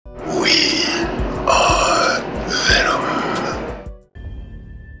We are Venom.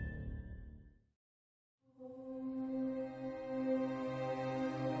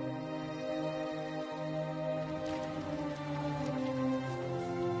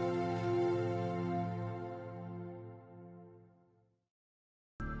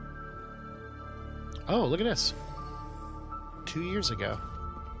 Oh, look at this. 2 years ago.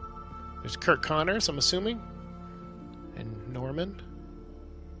 There's Kurt Connors, I'm assuming. And Norman.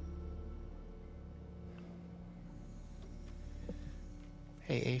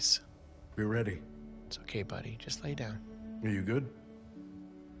 Hey, Ace. We're ready. It's okay, buddy. Just lay down. Are you good?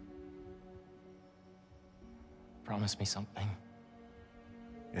 Promise me something.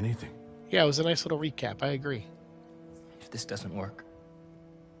 Anything. Yeah, it was a nice little recap. I agree. If this doesn't work,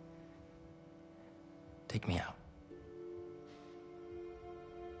 take me out.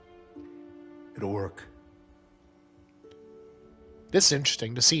 It'll work. This is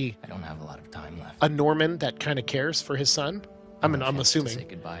interesting to see I don't have a lot of time left. a Norman that kind of cares for his son. I'm No chance to assuming. say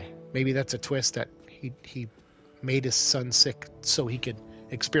goodbye. Maybe that's a twist that he made his son sick so he could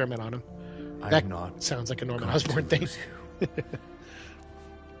experiment on him. That I'm not sounds like a Norman going to Osborn thing. lose you.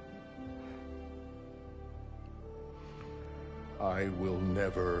 I will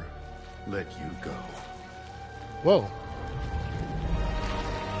never let you go. Whoa.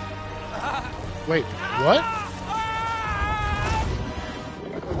 Wait, what?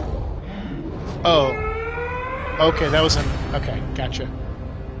 Oh. Okay, that was okay, gotcha.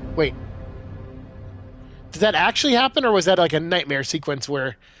 Wait. Did that actually happen, or was that like a nightmare sequence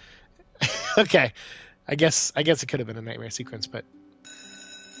where... Okay. I guess it could have been a nightmare sequence, but...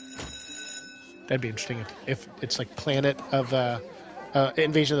 That'd be interesting if it's like Planet of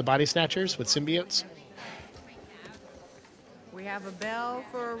Invasion of the Body Snatchers with symbiotes. We have a bell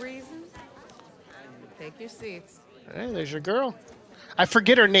for a reason. Take your seats. Hey, there's your girl. I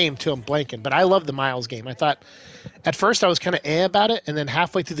forget her name too, I'm blanking, but I love the Miles game. I thought, at first I was kind of about it, and then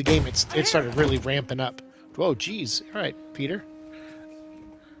halfway through the game it started really ramping up. Whoa, geez. All right, Peter.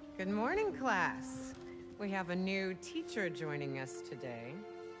 Good morning, class. We have a new teacher joining us today.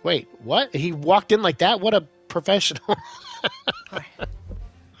 Wait, what? He walked in like that? What a professional. Hi.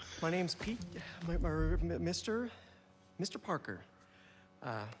 My name's Pete. Mr. Parker.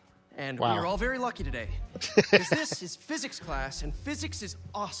 And Wow. we are all very lucky today. Because this is physics class, and physics is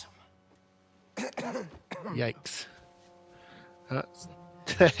awesome. Yikes.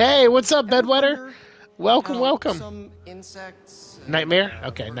 Hey, what's up, Bedwetter? Welcome, How welcome. Some insects. Nightmare?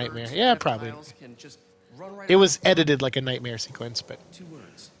 Okay, nightmare. birds, Yeah, probably. reptiles can just run right It was across edited like a nightmare sequence, but... 2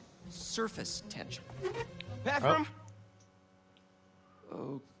 words. Surface tension. Bathroom?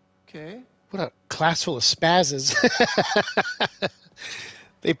 Okay. What a class full of spazzes.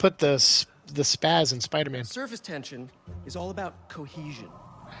 They put the spaz in Spider-Man. Surface tension is all about cohesion.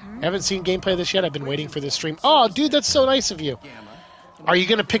 I haven't seen gameplay of this yet. I've been waiting for this stream. Oh, dude, that's so nice of you. Gamma. Are you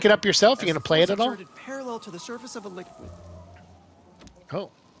going to pick it up yourself? Are you going to play it at all? Exerted parallel to the surface of a liquid. Oh.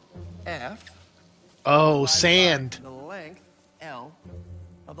 F. Oh, divided by sand. The length, L,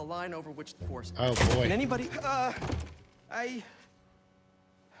 of the line over which the force. Oh, boy. Can anybody? I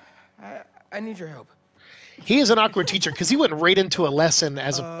need your help. He is an awkward teacher because he went right into a lesson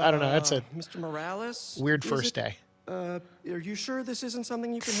as a... I don't know. That's a Mr. Morales. weird is first it? day. Are you sure this isn't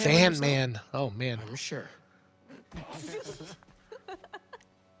something you can handle yourself? Sandman. Oh, man. I'm sure.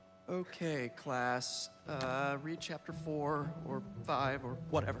 Okay, class. Read chapter 4 or 5 or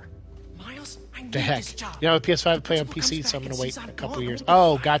whatever. Miles, I need The heck. this job. You know, PS5 I play on Principal PC, comes so I'm back going to and wait sees a I'm couple gone. years. I'm gonna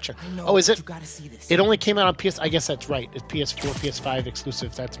Oh, be gotcha. know, Oh, is it? you gotta see this. It only came out on PS... I guess that's right. It's PS4, PS5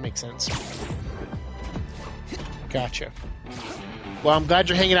 exclusive. That makes sense. Gotcha. Well, I'm glad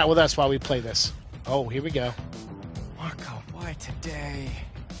you're hanging out with us while we play this. Oh, here we go. Marco, why today?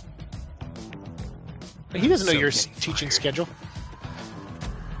 He doesn't know So your getting teaching fired. schedule.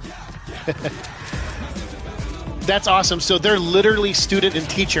 That's awesome. So they're literally student and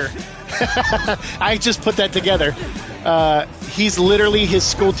teacher. I just put that together. He's literally his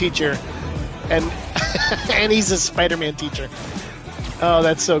school teacher, and and he's a Spider-Man teacher. Oh,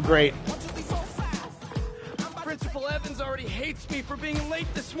 that's so great. Principal Evans already hates me for being late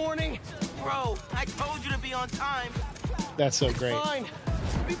this morning. Bro, I told you to be on time. That's so great. Fine.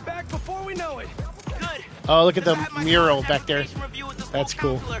 Be back before we know it. Good. Oh, look at the I had my mural college back there. application review with the school That's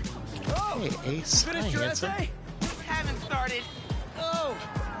cool. counselor. Oh, Hey, Ace. Hi, finished your handsome. essay? Haven't started. Oh,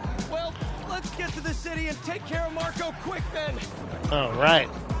 well, let's get to the city and take care of Marco quick then. All right.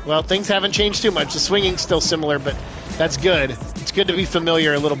 Well, things haven't changed too much. The swinging's still similar, but that's good. It's good to be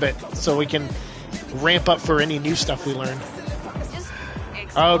familiar a little bit so we can ramp up for any new stuff we learn.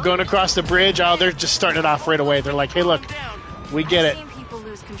 Oh, going across the bridge. Oh, they're just starting it off right away. They're like, hey, look, we get it.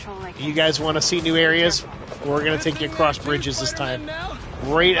 control like You guys want to see new areas? We're going to take you across bridges this time.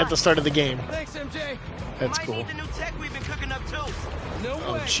 Right at the start of the game. Thanks, MJ. That's Might cool. need the new tech we've been cooking up too. No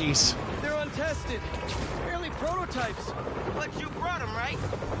Oh, way. jeez. They're untested. Barely prototypes. But you brought them, right?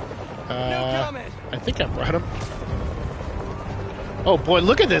 No comment. I think I brought him. Oh boy,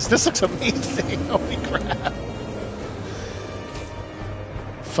 look at this. This looks amazing. Holy crap.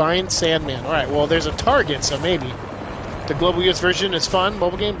 Find Sandman. Alright, well, there's a target, so maybe. The Global US version is fun,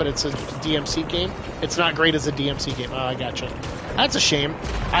 mobile game, but it's a DMC game. It's not great as a DMC game. Oh, I gotcha. That's a shame.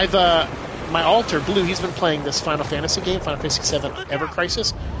 I've, my alter, Blue, he's been playing this Final Fantasy game, Final Fantasy VII Ever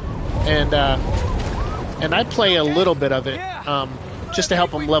Crisis. And I play a little bit of it, just to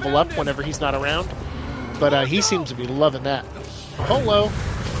help him level up whenever he's not around. But he seems to be loving that. Hello.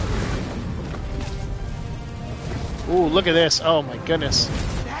 Ooh, look at this. Oh my goodness.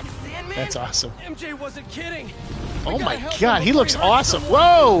 That's Sandman? That's awesome. MJ wasn't kidding. Oh my god, he looks awesome.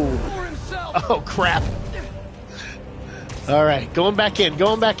 Whoa! For himself. Oh crap. Alright, going back in,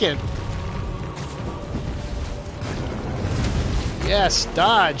 going back in. Yes,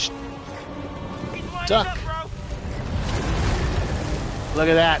 dodge. He's lining Duck. up, bro. Look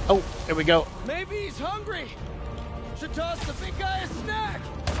at that. Oh, there we go. Maybe he's hungry. Should toss the big guy a snack.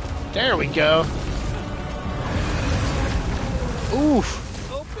 There we go.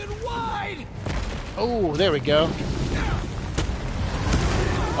 Oof. Open wide. Oh, there we go.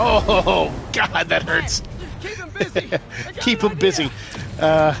 Oh, God, that hurts. Keep him busy. Keep him busy.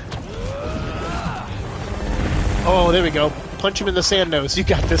 Oh, there we go. Punch him in the sand nose. You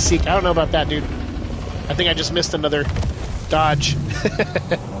got this, Siike. I don't know about that, dude. I think I just missed another dodge. Still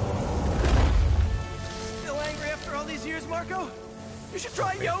angry after all these years, Marco? You should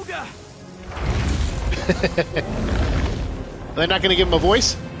try yoga. They're not going to give him a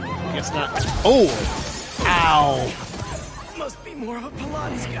voice? I guess not. Oh! Ow! Must be more of a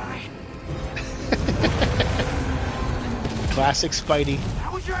Pilates guy. Classic Spidey.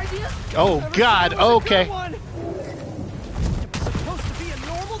 That was your idea? Oh, God. Okay. It's supposed to be a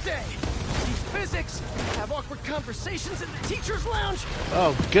normal day. Teach physics, have awkward conversations in the teacher's lounge.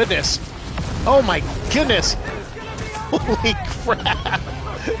 Oh, goodness. Oh, my goodness. Holy crap.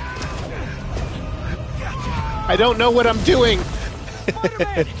 I don't know what I'm doing.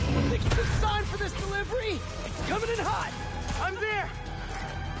 Spider-Man, think you can sign for this delivery? It's coming in hot. I'm there.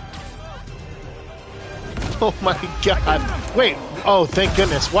 Oh, my God. Wait. Oh, thank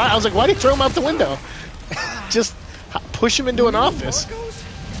goodness. Why? I was like, why did he throw him out the window? Just push him into an office. Marcos?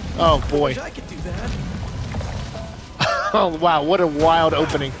 Oh, boy. I could do that. Oh, wow. What a wild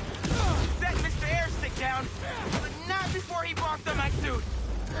opening. Set Mr. Airstick down, but not before he barked on my suit.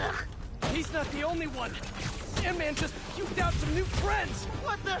 He's not the only one. Sandman just puked out some new friends.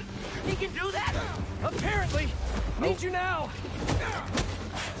 What the? He can do that? Apparently. Need you now.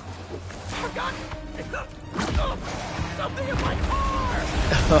 Forgot. Something in my car.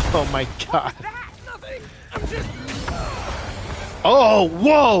 Oh, my God. Nothing. I'm just. Oh,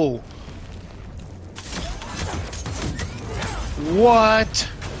 whoa. What?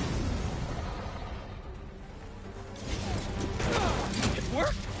 It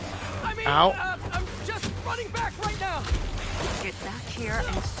worked. I mean, Ow. I'm just running back right now. Get back here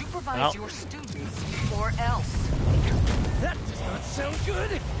and supervise Ow. your students, or else. That does not sound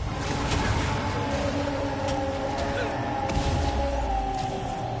good.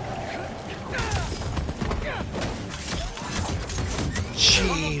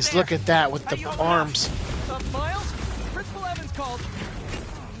 Jeez, look at that with the arms. Miles, Principal Evans called.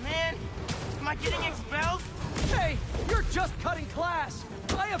 Oh, man. Am I getting expelled? Hey, you're just cutting class.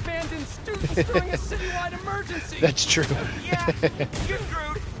 I abandoned students during a citywide emergency. That's true. Yeah, you're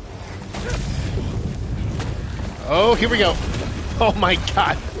screwed. Oh, here we go. Oh my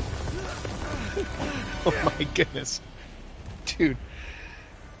God. Oh my goodness. Dude.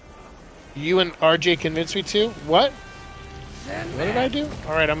 You and RJ convinced me to? What? What did I do?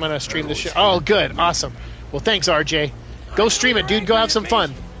 Alright, I'm gonna stream this shit. Oh, good. Awesome. Well, thanks, RJ. Go stream it, dude. Go have some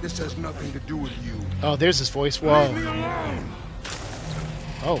fun. This has nothing to do with you. Oh, there's his voice. Whoa. Leave me alone.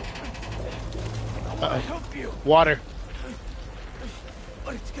 Oh. Uh-oh. Help you, Water.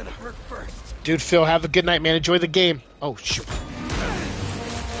 but it's gonna hurt first. Dude, Phil, have a good night, man. Enjoy the game. Oh, shoot.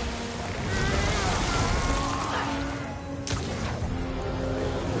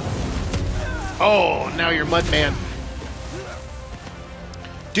 Oh, now you're Mudman.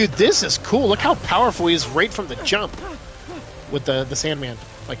 Dude, this is cool. Look how powerful he is right from the jump with the Sandman.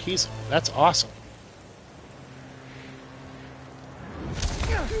 Like, that's awesome.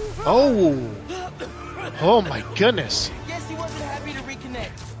 Oh. Oh, my goodness. Guess he wasn't happy to reconnect.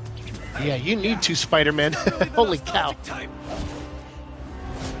 Yeah, you need two Spider-Men. Holy cow.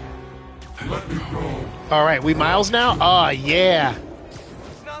 All right, we Miles now? Oh, yeah.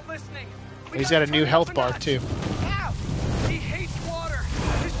 He's not listening. He's got a new health bar, too. Ow! He hates water.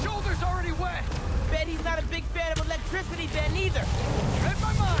 His shoulder's already wet. Bet he's not a big fan of electricity then either. Read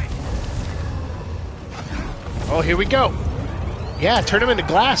my mind. Oh, here we go. Yeah, turn him into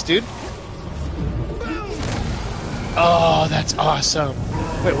glass, dude. Oh, that's awesome.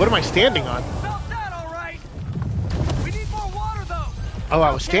 Wait, what am I standing on? Felt that all right. We need more water though. Oh,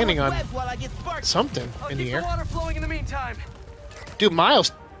 I was standing on While I get sparked. something I'll in keep the air. water flowing in the meantime. Dude,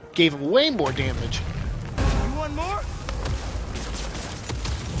 Miles gave him way more damage. You want more?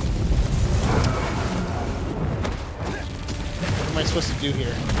 What am I supposed to do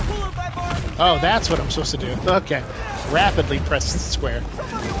here? Pull up by bars. Oh, that's what I'm supposed to do. Okay. Rapidly press square.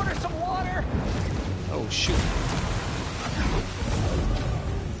 Somebody order some water. Oh, shoot.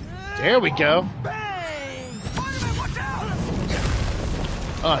 There we go. Bang! Spider-Man, watch out!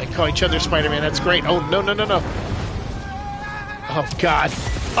 Oh, they call each other Spider-Man. That's great. Oh, no, no, no, no. Oh, God.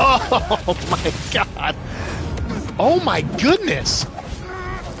 Oh, my God. Oh, my goodness.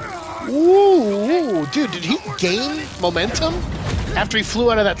 Ooh, dude, did he gain momentum after he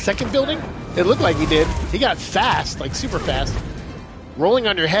flew out of that second building? It looked like he did. He got fast, like super fast. Rolling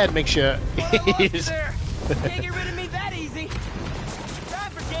on your head makes you... There. Can't get rid of me that easy.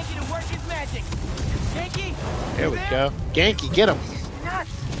 Time for Genki to work his magic. Genki? There we go. Genki, get him. Nuts.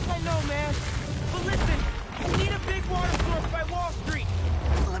 I know, man. But listen, I need a big water source by Wall Street.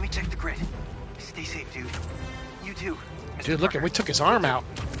 Let me check the grid. Stay safe, dude. You too. Mr. Dude, look, Parker. we took his arm out.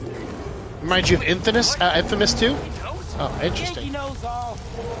 Reminds you of Infamous 2? Oh, Genki interesting. knows all.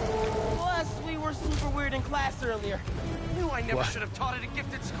 Plus, we were super weird in class earlier. Knew I never What? should have taught at a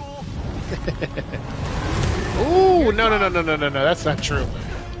gifted school. Ooh, no, no, no, no, no, no, no, that's not true.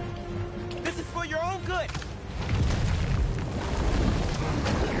 This is for your own good.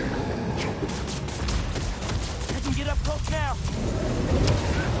 I can get up close now.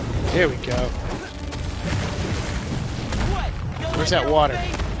 There we go. What? You'll Where's let that your water? own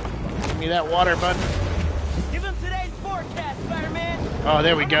face? Give me that water, bud. Give him today's forecast, Spider-Man. Oh,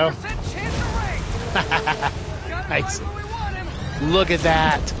 there we go. 100% chance of rain. Got him Nice. right where we want him. Look at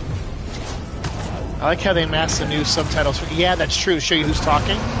that. I like how they masked the new subtitles. Yeah, that's true. Show you who's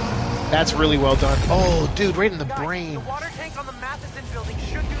talking. That's really well done. Oh, dude, right in the Guys, brain. the water tank on the Matheson building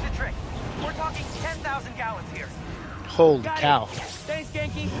should do the trick. We're talking 10,000 gallons here. Holy Got cow. it. Thanks,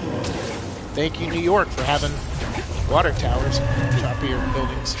 Genki. Thank you, New York, for having water towers on top of your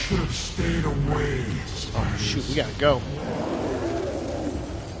buildings. Should have stayed away. Oh, shoot, we gotta go.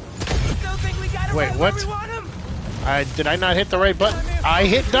 Still think we got him Wait, right what? where we want him? Did I not hit the right button? I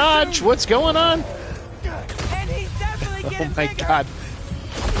hit dodge. What's going on? And he's definitely Oh getting my bigger. god.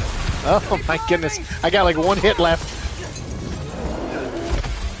 Oh my goodness. I got like one hit left.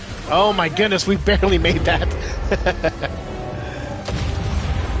 Oh my goodness, we barely made that.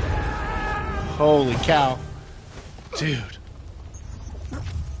 Holy cow. Dude.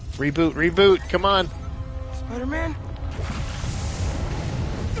 Reboot, reboot. Come on. Spider-Man?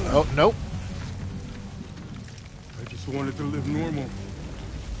 Oh, nope. I just wanted to live normal,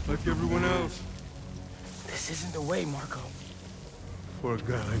 like everyone else. This isn't the way, Marco. For a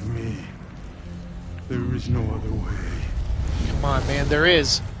guy like me, there is no other way. Come on, man. There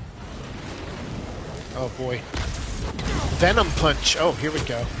is. Oh, boy. Venom punch. Oh, here we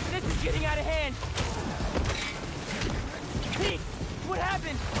go. This is getting out of hand. Pete, what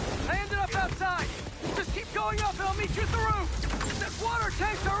happened? I ended up outside. Just keep going up and I'll meet you at the roof. That water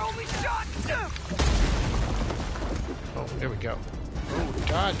tank's our only shot. Oh, there we go. Oh,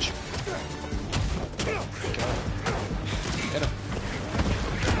 dodge. There we go. Hit him.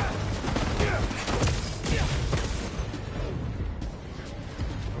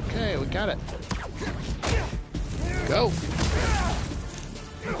 Okay, we got it. Go.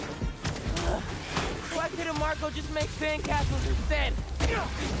 Why couldn't Marco just make sandcastles instead?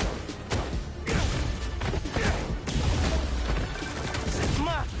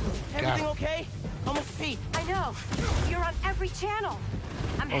 Ma, everything okay? Almost Pete. I know. You're on every channel.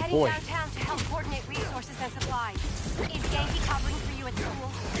 I'm Oh, heading boy. downtown to help coordinate resources and supplies. Is Genki covering for you at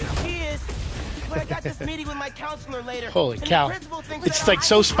school? He is. But I got this meeting with my counselor later. Holy and the cow. principal thinks It's that like I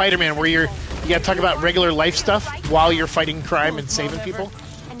so should Spider-Man where you gotta talk about regular life stuff while you're fighting crime and saving people.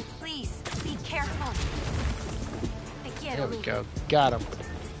 And please, be careful. Te There quiero, we mi. go. Got him.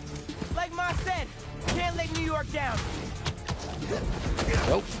 Like Ma said, can't let New York down.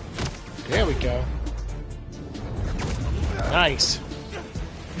 Nope. There we go. Nice.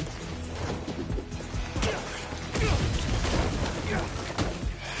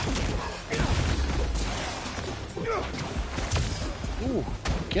 Ooh.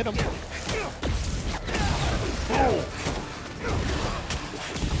 Get him.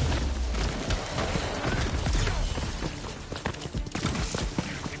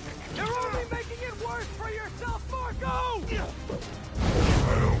 You're only making it worse for yourself, Marco!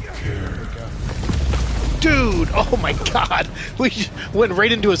 I don't care. Dude, oh my god. We went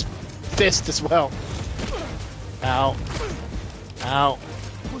right into his fist as well. Ow. Ow.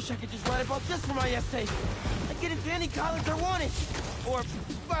 Wish I could just write about this for my essay. I'd get into any college I wanted. Or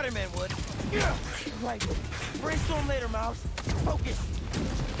Spider-Man would. Right. Brainstorm later, Mouse. Focus.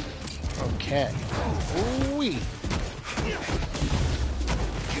 Okay. Ooh-wee.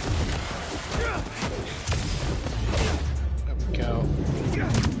 There we go.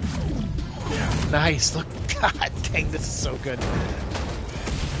 Nice. Look. God dang, this is so good.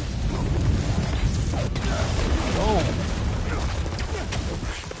 Oh.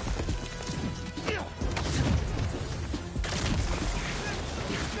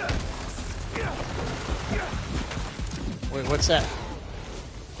 Wait, what's that?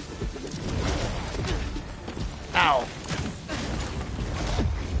 Ow.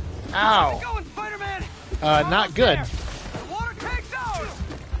 Ow. Going, Spider-Man! Not good. The water tank's ours!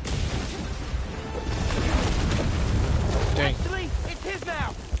 Dang. Actually, it's his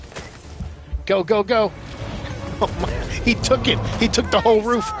now. Go, go, go. Oh my. He took it. He took the whole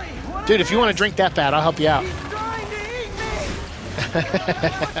roof. Dude, if you want to drink that bad, I'll help you out. He's trying to eat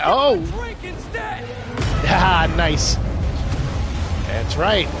me! Oh. Drink instead! Ah, nice. That's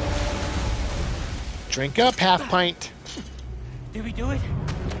right. Drink up, half pint. Did we do it?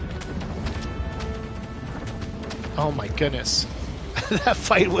 Oh my goodness. That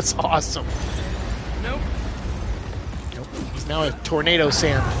fight was awesome. Nope. Nope. He's now a tornado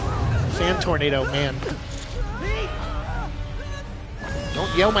sand. Sand tornado, man.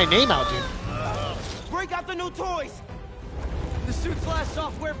 Don't yell my name out, dude. Break out the new toys! The suit's last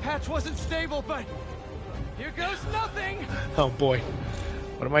software patch wasn't stable, but here goes nothing! Oh boy.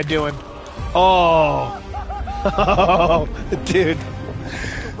 What am I doing? Oh. Oh, dude.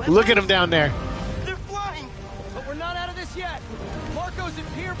 Look at him down there. They're flying! But we're not out of this yet. Marco's at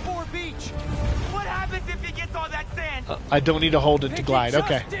Pier 4 Beach. What happens if he gets all that sand? I don't need to hold it to Pinky glide. just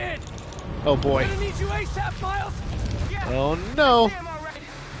Okay. did. Oh boy. Gonna need you ASAP, Miles. Yeah. Oh no. Damn, all right.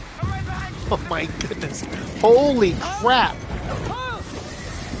 I'm right behind you. Oh my goodness. Holy crap. Miles!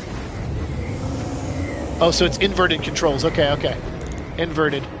 Oh, so it's inverted controls. Okay, okay.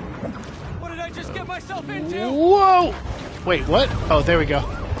 Inverted. What did I just get myself into? Whoa! Wait, what? Oh, there we go.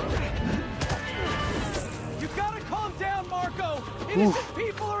 You gotta calm down, Marco. Innocent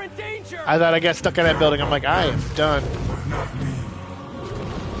people are in danger. I thought I got stuck in that building. I'm like, I am done. But not me.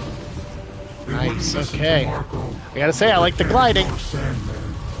 They wouldn't Nice, listen to okay. Marco I gotta say, I like the gliding. or Sandman.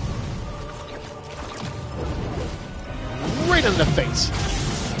 Right in the face.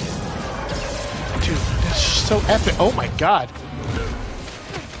 Dude, that's so epic. Oh my god.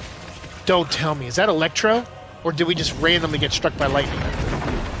 Don't tell me. Is that Electro? Or did we just randomly get struck by lightning?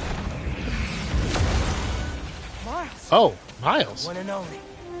 Miles. Oh, Miles. One and only.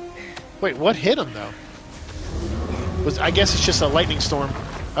 Wait, what hit him though? I guess it's just a lightning storm.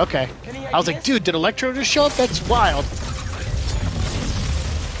 Okay. Any I was like, ideas? dude, did Electro just show up? That's wild.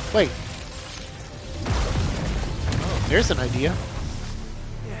 Wait. Oh, there's an idea.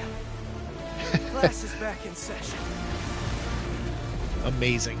 Yeah. Class is back in session.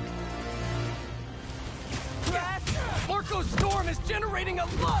 Amazing. Marco's storm is generating a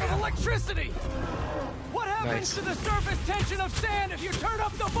lot of electricity. What happens Nice. to the surface tension of sand if you turn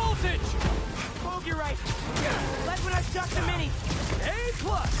up the voltage? Oh, you're right. Like when I shot the mini. A+.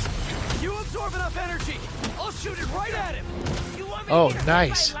 You absorb enough energy. I'll shoot it right at him. You want me Oh, to get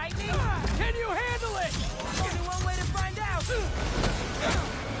nice. hit by lightning? Can you handle it? Only one way to find out.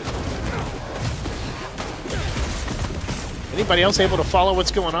 Anybody else able to follow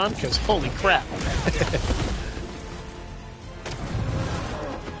what's going on? Because holy crap.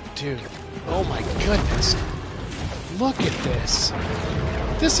 Dude. Oh my goodness. Look at this.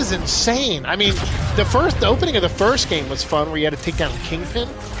 This is insane. I mean, the opening of the first game was fun where you had to take down Kingpin,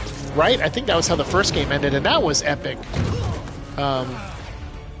 right? I think that was how the first game ended, and that was epic.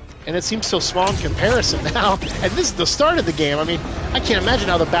 And it seems so small in comparison now. And this is the start of the game. I mean, I can't imagine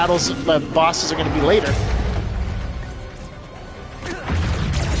how the bosses are going to be later.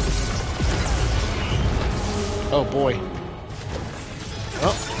 Oh boy.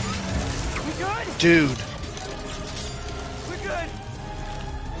 Oh. We good? Dude. We're good.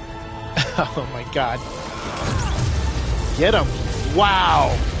 Oh my god. Get him.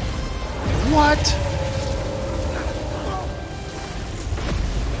 Wow. What?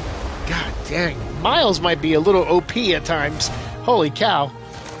 God dang. Miles might be a little OP at times. Holy cow.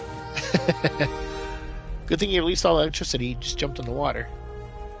 Good thing you released all the electricity. You just jumped in the water.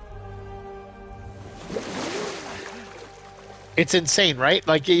 It's insane, right?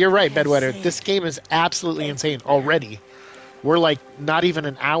 Like, you're right, Bedwetter. This game is absolutely insane already. We're like not even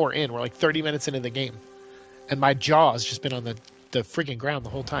an hour in. We're like 30 minutes into the game. And my jaw has just been on the freaking ground the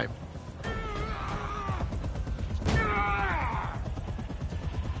whole time.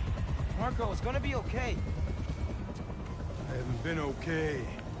 Marco, it's gonna be okay. I haven't been okay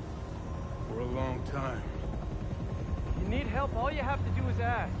for a long time. You need help, all you have to do is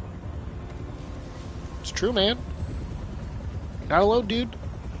ask. It's true, man. Not alone, dude.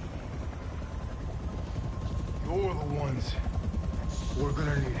 You're the ones who are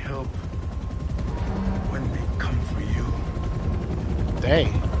gonna need help when they come for you. They.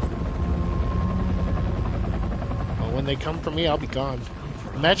 Well, when they come for me, I'll be gone.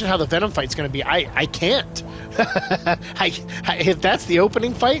 Imagine how the Venom fight's going to be. I can't. If that's the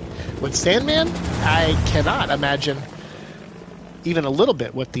opening fight with Sandman, I cannot imagine even a little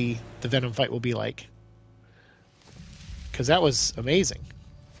bit what the Venom fight will be like. Because that was amazing.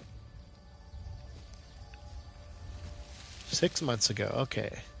 6 months ago.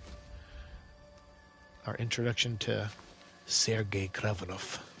 Okay. Our introduction to Sergei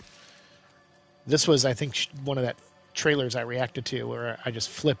Kravenov. This was, I think, one of that trailers I reacted to where I just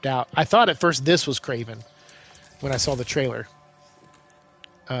flipped out. I thought at first this was Kraven when I saw the trailer.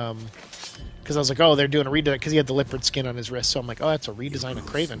 Because I was like, oh, they're doing a redesign, because he had the leopard skin on his wrist. So I'm like, oh, that's a redesign of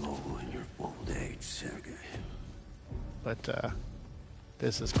Kraven. But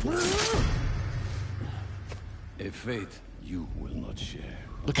this is cool. A fate you will not share.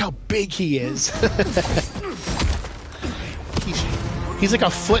 Look how big he is. He's like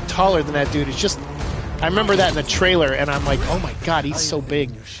a foot taller than that dude. It's just, I remember that in the trailer, and I'm like, oh my god, he's so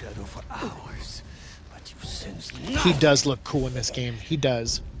big. He does look cool in this game. He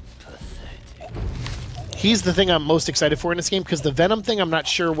does. He's the thing I'm most excited for in this game, because the Venom thing, I'm not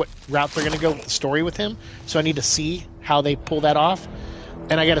sure what route they're going to go with the story with him, so I need to see how they pull that off.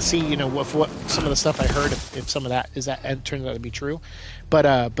 And I got to see, you know, what some of the stuff I heard, if some of that is that and turns out to be true. But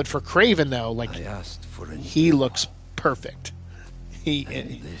for Kraven though, like, he looks perfect.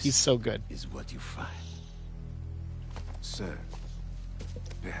 He's so good. Is what you find. Sir,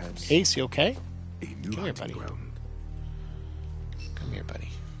 perhaps Ace, you okay? a new Come here, buddy. ground. Come here, buddy.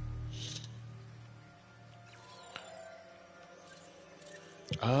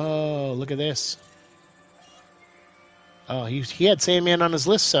 Oh, look at this. Oh, he had Sandman on his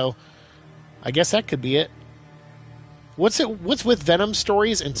list, so I guess that could be it. What's with Venom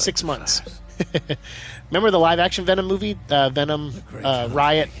stories in 6 months? Remember the live-action Venom movie? Venom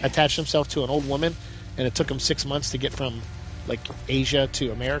Riot attached himself to an old woman, and it took him 6 months to get from like Asia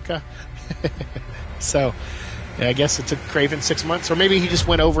to America. So yeah, I guess it took Kraven 6 months, or maybe he just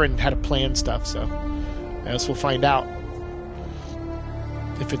went over and had to plan stuff. So I guess we'll find out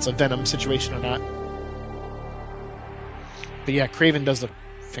if it's a Venom situation or not. But yeah, Kraven does look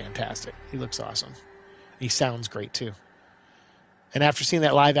fantastic. He looks awesome. He sounds great too. And after seeing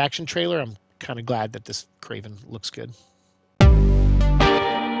that live action trailer, I'm kind of glad that this Kraven looks good.